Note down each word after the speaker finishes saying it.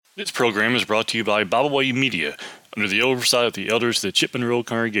This program is brought to you by Bible Way Media, under the oversight of the elders of the Chipman Road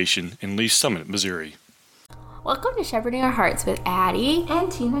Congregation in Lee Summit, Missouri. Welcome to Shepherding Our Hearts with Addie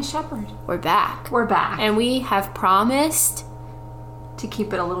and Tina Shepherd. We're back. And we have promised to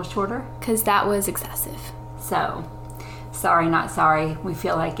keep it a little shorter, because that was excessive. So, sorry, not sorry. We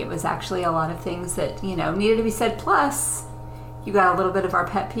feel like it was actually a lot of things that, needed to be said. Plus, you got a little bit of our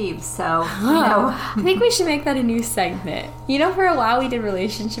pet peeves, so, I think we should make that a new segment. For a while we did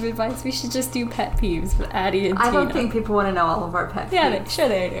relationship advice. We should just do pet peeves with Addie and Tina. I don't think people want to know all of our pet peeves. Yeah, sure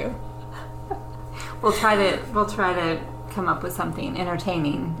they do. We'll try to come up with something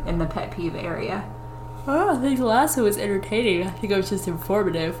entertaining in the pet peeve area. Oh, I think the last one was entertaining. I think it was just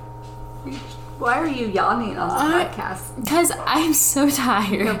informative. Why are you yawning on the podcast? Because I'm so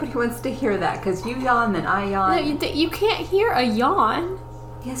tired. Nobody wants to hear that, because you yawn, then I yawn. No, you can't hear a yawn.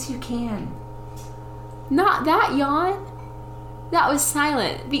 Yes, you can. Not that yawn. That was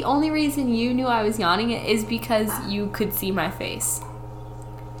silent. The only reason you knew I was yawning is because you could see my face.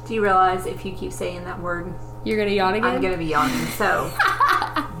 Do you realize if you keep saying that word, you're going to yawn again? I'm going to be yawning. So,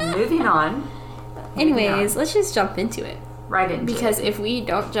 moving on. Anyways, let's just jump into it. Because if we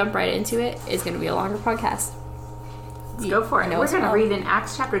don't jump right into it, it's going to be a longer podcast. Let's go for it. We're going to read in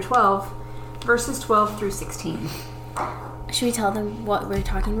Acts chapter 12, verses 12 through 16. Should we tell them what we're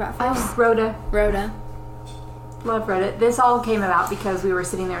talking about first? Rhoda. Love Rhoda. This all came about because we were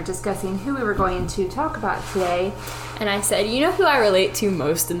sitting there discussing who we were going to talk about today. And I said, you know who I relate to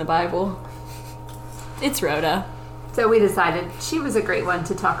most in the Bible? It's Rhoda. So we decided she was a great one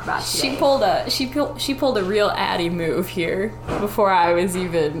to talk about today. She pulled a real Addie move here before I was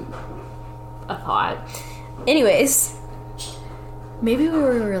even a thought. Anyways, maybe we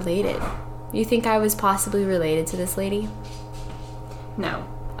were related. You think I was possibly related to this lady? No.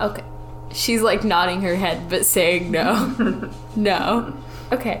 Okay. She's like nodding her head but saying no. No.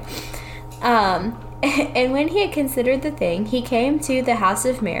 Okay. And when he had considered the thing, he came to the house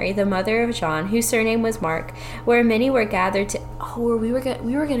of Mary, the mother of John, whose surname was Mark, where many were gathered to... Oh, we were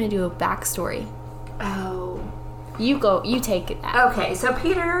going to do a backstory. Oh. You take it out. Okay, so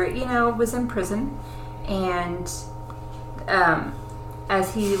Peter, was in prison, and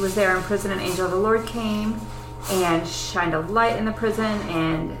as he was there in prison, an angel of the Lord came and shined a light in the prison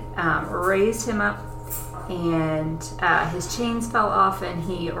and raised him up. And his chains fell off and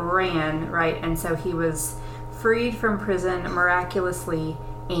he ran, right? And so he was freed from prison miraculously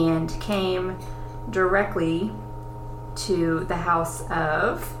and came directly to the house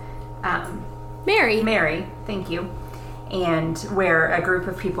of Mary, thank you. And where a group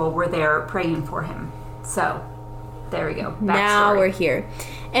of people were there praying for him. So, there we go. Backstory. Now we're here.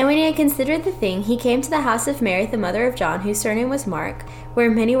 And when he had considered the thing, he came to the house of Mary, the mother of John, whose surname was Mark,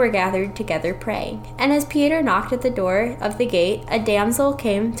 where many were gathered together praying. And as Peter knocked at the door of the gate, a damsel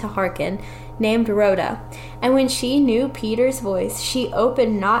came to hearken, named Rhoda. And when she knew Peter's voice, she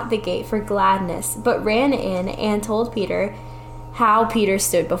opened not the gate for gladness, but ran in and told Peter how Peter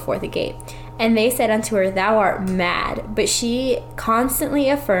stood before the gate. And they said unto her, Thou art mad. But she constantly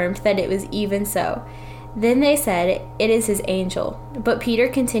affirmed that it was even so. Then they said, It is his angel. But Peter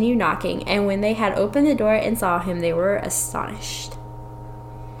continued knocking, and when they had opened the door and saw him, they were astonished.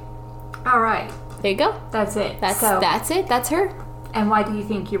 All right. There you go. That's it. That's it. That's her. And why do you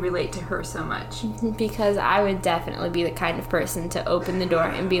think you relate to her so much? Because I would definitely be the kind of person to open the door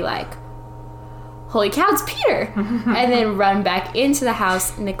and be like, Holy cow, it's Peter! And then run back into the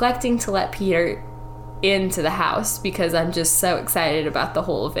house, neglecting to let Peter into the house because I'm just so excited about the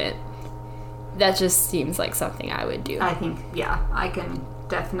whole event. That just seems like something I would do. I think, yeah, I can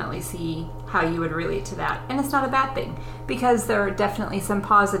definitely see how you would relate to that. And it's not a bad thing, because there are definitely some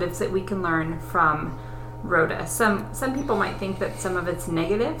positives that we can learn from Rhoda. Some people might think that some of it's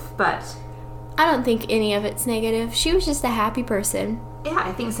negative, but... I don't think any of it's negative. She was just a happy person. Yeah,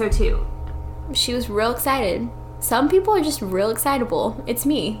 I think so too. She was real excited. Some people are just real excitable. It's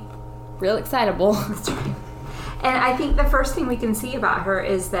me. Real excitable. That's right. And I think the first thing we can see about her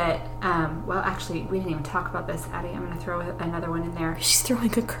is that, actually, we didn't even talk about this, Addie. I'm going to throw another one in there. She's throwing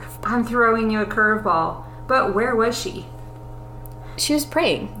a curveball. I'm throwing you a curveball. But where was she? She was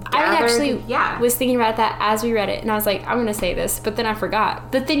praying. I actually was thinking about that as we read it, and I was like, I'm going to say this, but then I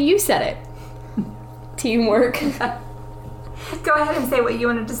forgot. But then you said it. Teamwork. Go ahead and say what you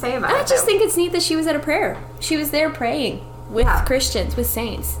wanted to say about it. I just think it's neat that she was at a prayer. She was there praying with Christians, with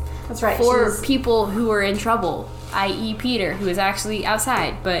saints. That's right. For people who were in trouble, i.e. Peter, who was actually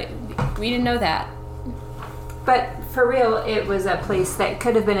outside, but we didn't know that. But for real, it was a place that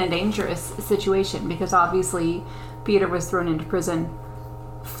could have been a dangerous situation, because obviously Peter was thrown into prison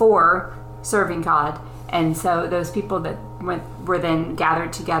for serving God, And so those people that were then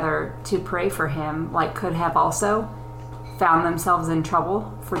gathered together to pray for him, like, could have also found themselves in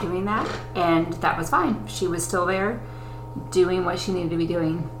trouble for doing that. And that was fine. She was still there doing what she needed to be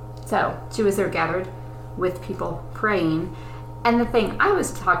doing. So she was there gathered with people praying. And the thing I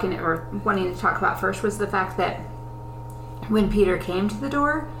was wanting to talk about first was the fact that when Peter came to the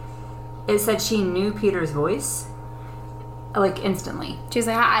door, it said she knew Peter's voice, like, instantly. She was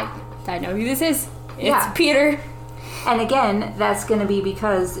like, I know who this is. It's Yeah. Peter. And again, that's going to be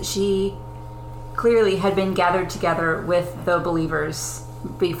because she clearly had been gathered together with the believers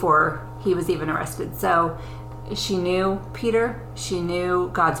before he was even arrested. So she knew Peter, she knew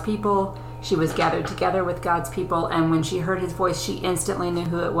God's people, she was gathered together with God's people, and when she heard his voice, she instantly knew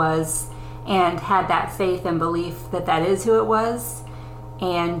who it was and had that faith and belief that that is who it was,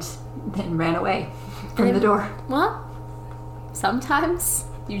 and then ran away from the door. Well, sometimes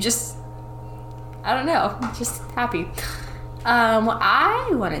you just, I don't know, just happy. What I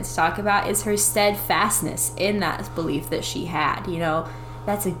wanted to talk about is her steadfastness in that belief that she had. You know,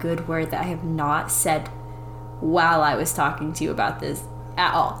 that's a good word that I have not said while I was talking to you about this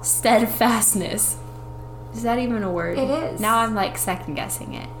at all. Steadfastness. Is that even a word? It is. Now I'm like second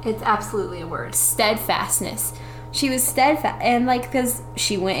guessing it. It's absolutely a word. Steadfastness. She was steadfast, and like, because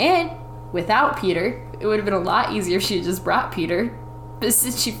she went in without Peter, it would have been a lot easier if she had just brought Peter. But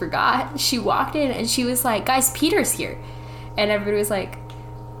since she forgot, she walked in and she was like, guys, Peter's here. And everybody was like,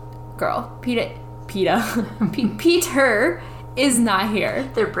 girl, Peter is not here.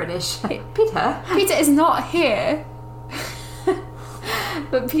 They're British. Peter. Peter is not here.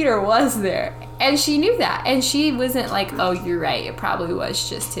 But Peter was there. And she knew that. And she wasn't like, oh, you're right. It probably was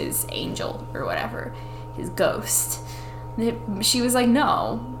just his angel or whatever. His ghost. She was like,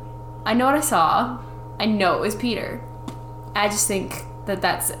 no. I know what I saw. I know it was Peter. I just think that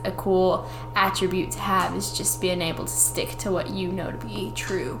that's a cool attribute to have, is just being able to stick to what you know to be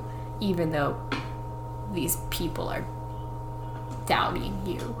true, even though these people are doubting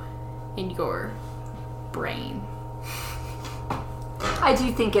you in your brain. I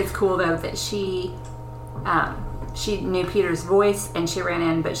do think it's cool, though, that she knew Peter's voice and she ran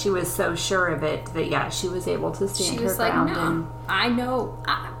in, but she was so sure of it that, yeah, she was able to stand her ground. She was like, no, and I know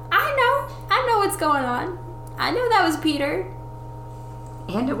what's going on. I know that was Peter.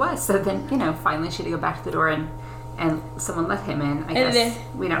 And it was. So then, finally she had to go back to the door and someone let him in. I guess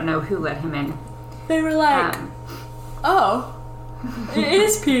then, we don't know who let him in. They were like, oh, it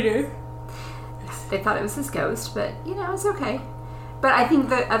is Peter. They thought it was his ghost, but, it's okay. But I think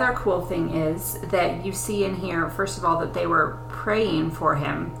the other cool thing is that you see in here, first of all, that they were praying for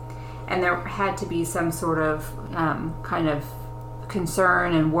him. And there had to be some sort of kind of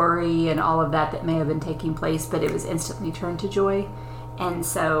concern and worry and all of that may have been taking place, but it was instantly turned to joy. And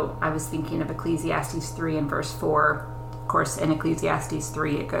so I was thinking of Ecclesiastes 3 and verse 4. Of course, in Ecclesiastes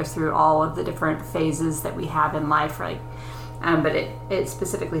 3, it goes through all of the different phases that we have in life, right? But it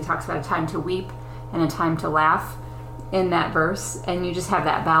specifically talks about a time to weep and a time to laugh in that verse. And you just have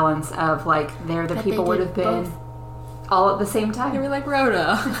that balance of, like, there the people would have been both all at the same time. They were like,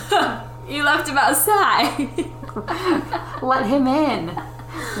 Rhoda, you left him outside. Let him in.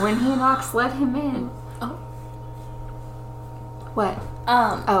 When he knocks, let him in. Oh. What?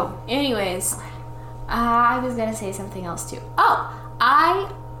 Anyways, I was gonna say something else too. Oh,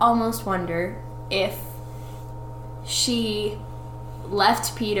 I almost wonder if she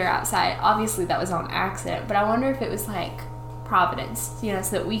left Peter outside. Obviously that was on accident, but I wonder if it was like providence, so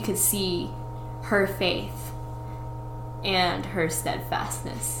that we could see her faith and her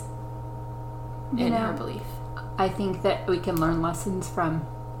steadfastness in her belief. I think that we can learn lessons from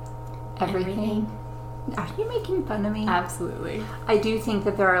everything. Are you making fun of me? Absolutely. I do think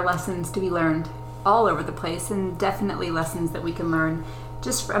that there are lessons to be learned all over the place, and definitely lessons that we can learn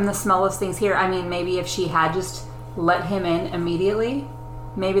just from the smallest things here. I mean, maybe if she had just let him in immediately,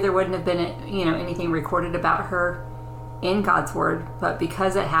 maybe there wouldn't have been, anything recorded about her in God's word. But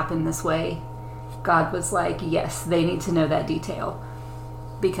because it happened this way, God was like, yes, they need to know that detail,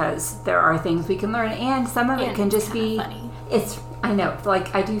 because there are things we can learn, and some of it can just be funny. I know,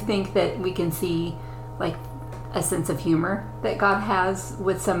 like, I do think that we can see, like, a sense of humor that God has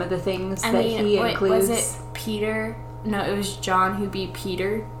with some of the things he includes. Was it Peter? No, it was John who beat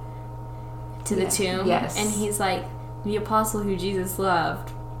Peter to the tomb. Yes. And he's like, the apostle who Jesus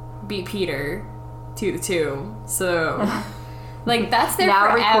loved beat Peter to the tomb. So, like, that's there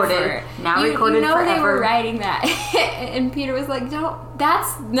now forever. Recorded. Now recorded forever. They were writing that. And Peter was like,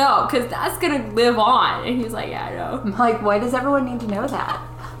 because that's going to live on. And he's like, yeah, I know. I'm like, why does everyone need to know that?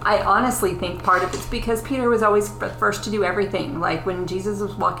 I honestly think part of it's because Peter was always first to do everything. Like, when Jesus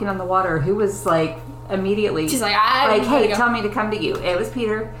was walking on the water, who was, like, immediately. She's like, hey, tell me to come to you. It was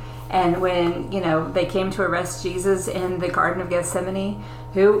Peter. And when, they came to arrest Jesus in the Garden of Gethsemane,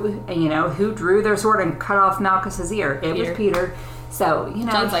 who drew their sword and cut off Malchus's ear? It was Peter. So,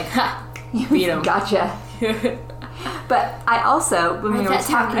 John's like, ha, beat him. Gotcha. But I also, when we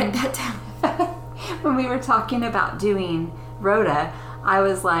were talking about doing Rhoda, I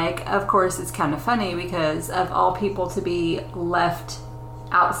was like, of course, it's kind of funny because of all people to be left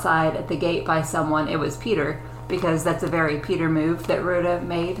outside at the gate by someone, it was Peter, because that's a very Peter move that Rhoda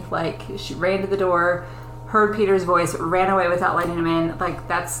made. Like, she ran to the door, heard Peter's voice, ran away without letting him in. Like,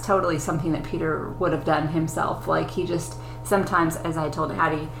 that's totally something that Peter would have done himself. Like, he just, sometimes, as I told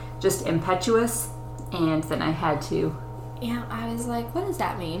Addie, just impetuous, and then I had to. Yeah, I was like, what does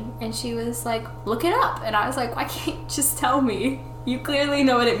that mean? And she was like, look it up. And I was like, why can't you just tell me? You clearly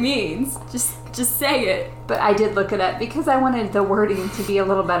know what it means. Just say it. But I did look it up because I wanted the wording to be a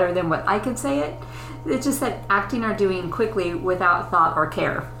little better than what I could say it. It just said acting or doing quickly without thought or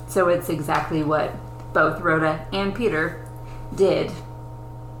care. So it's exactly what both Rhoda and Peter did,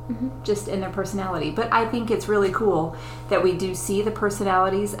 just in their personality. But I think it's really cool that we do see the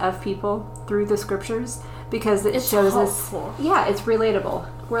personalities of people through the scriptures, because it shows helpful. us, yeah, it's relatable.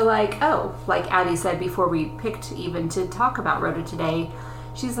 We're like, oh, like Addie said before we picked even to talk about Rhoda today,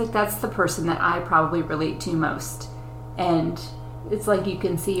 she's like, that's the person that I probably relate to most. And it's like you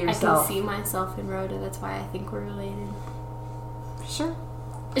can see yourself. I can see myself in Rhoda. That's why I think we're related. Sure.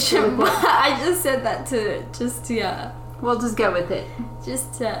 I just said that to We'll just go with it.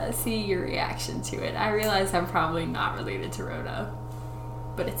 Just to see your reaction to it. I realize I'm probably not related to Rhoda,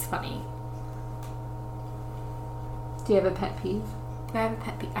 but it's funny. Do you have a pet peeve? I have a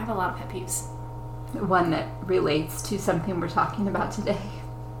pet peeve. I have a lot of pet peeves. One that relates to something we're talking about today.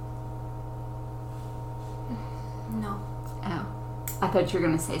 No. Oh. I thought you were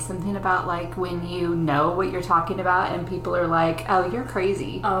going to say something about, like, when you know what you're talking about and people are like, oh, you're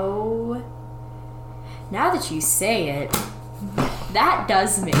crazy. Oh. Now that you say it, that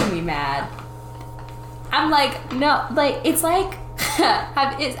does make me mad. I'm like, no, like, it's like,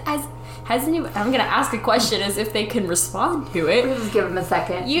 hasn't you, I'm going to ask a question as if they can respond to it. We'll just give them a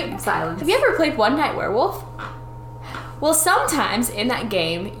second. Silence. Have you ever played One Night Werewolf? Well, sometimes in that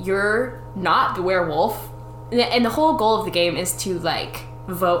game, you're not the werewolf. And the whole goal of the game is to, like,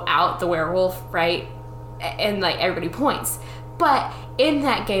 vote out the werewolf, right? And, like, everybody points. But in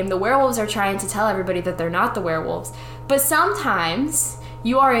that game, the werewolves are trying to tell everybody that they're not the werewolves. But sometimes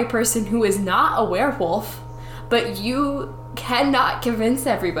you are a person who is not a werewolf, but you cannot convince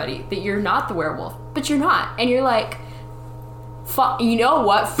everybody that you're not the werewolf. But you're not. And you're like, you know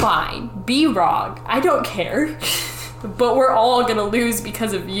what? Fine. Be wrong. I don't care. But we're all gonna lose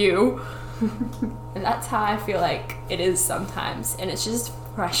because of you. And that's how I feel like it is sometimes. And it's just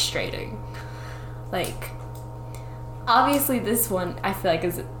frustrating. Like, obviously this one I feel like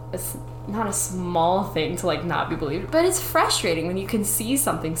is not a small thing to, like, not be believed. But it's frustrating when you can see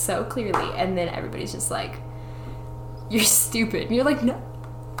something so clearly and then everybody's just like, you're stupid. And you're like, no.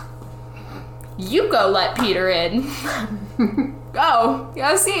 You go let Peter in. Go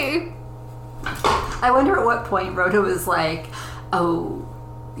see. I wonder at what point Rhoda was like, oh,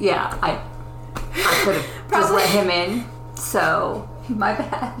 yeah, I could have just let him in, so my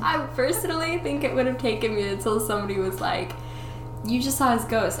bad. I personally think it would have taken me until somebody was like, you just saw his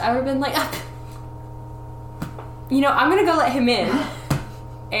ghost. I would have been like, I'm going to go let him in.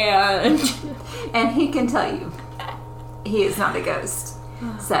 And he can tell you he is not a ghost.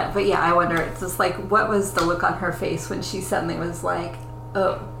 So, but yeah, I wonder, it's just like, what was the look on her face when she suddenly was like,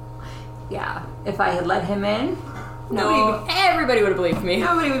 oh, yeah, if I had let him in, everybody would have believed me.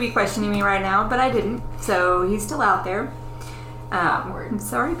 Nobody would be questioning me right now, but I didn't, so he's still out there. I'm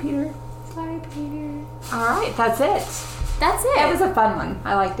sorry, Peter. Sorry, Peter. All right, that's it. That's it. It was a fun one.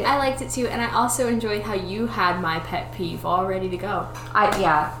 I liked it. I liked it too, and I also enjoyed how you had my pet peeve all ready to go.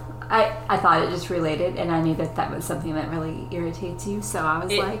 I thought it just related, and I knew that was something that really irritates you, so I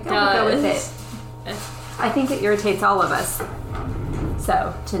was like, I'll go with it. I think it irritates all of us,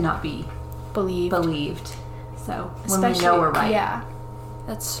 so to not be believed. So when we know we're right. Yeah,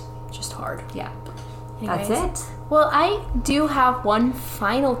 that's just hard. Yeah. Anyways, that's it. Well, I do have one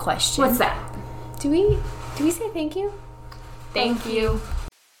final question. What's that? Do we say thank you? Thank you.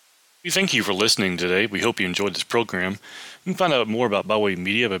 We thank you for listening today. We hope you enjoyed this program. You can find out more about Byway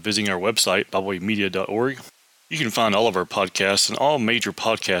Media by visiting our website, bywaymedia.org. You can find all of our podcasts on all major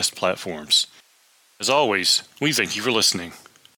podcast platforms. As always, we thank you for listening.